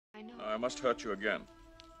I must hurt you again.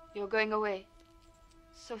 You're going away.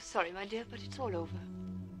 So sorry, my dear, but it's all over.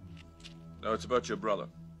 No, it's about your brother.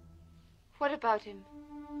 What about him?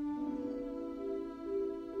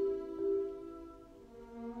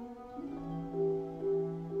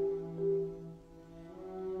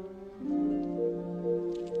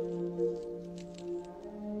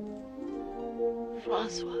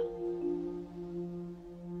 Francois.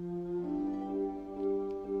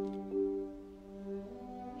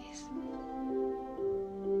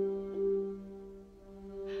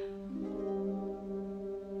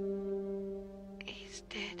 He's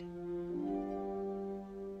dead.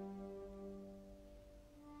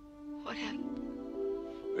 What happened?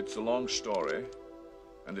 It's a long story,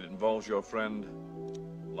 and it involves your friend,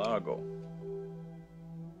 Largo.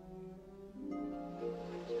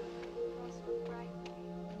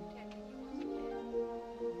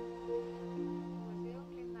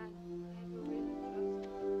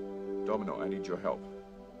 Domino, I need your help.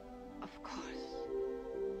 Of course.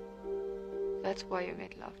 That's why you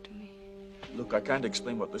made love to me. Look, I can't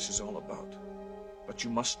explain what this is all about, but you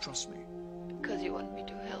must trust me. Because you want me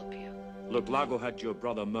to help you. Look, Largo had your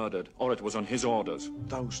brother murdered, or it was on his orders.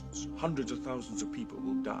 Thousands, hundreds of thousands of people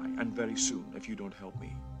will die, and very soon, if you don't help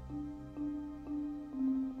me.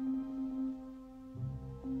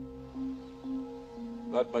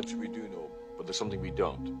 That much we do know, but there's something we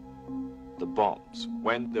don't. The bombs,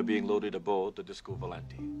 when they're being loaded aboard the Disco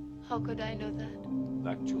Volante. How could I know that?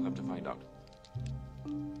 That you'll have to find out. It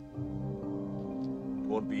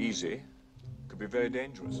won't be easy. Could be very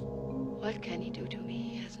dangerous. What can he do to me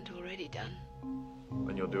he hasn't already done?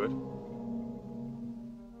 Then you'll do it?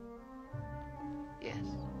 Yes.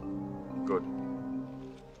 Good.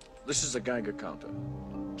 This is a Geiger counter.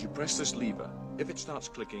 You press this lever. If it starts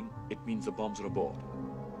clicking, it means the bombs are aboard.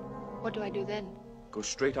 What do I do then? Go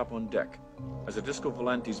straight up on deck. As the Disco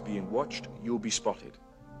Volante is being watched, you'll be spotted.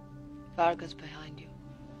 Vargas behind you.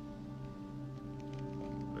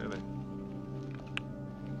 Really?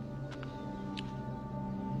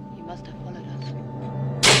 He must have followed us.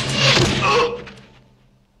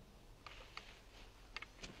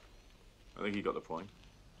 I think he got the point.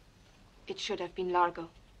 It should have been Largo.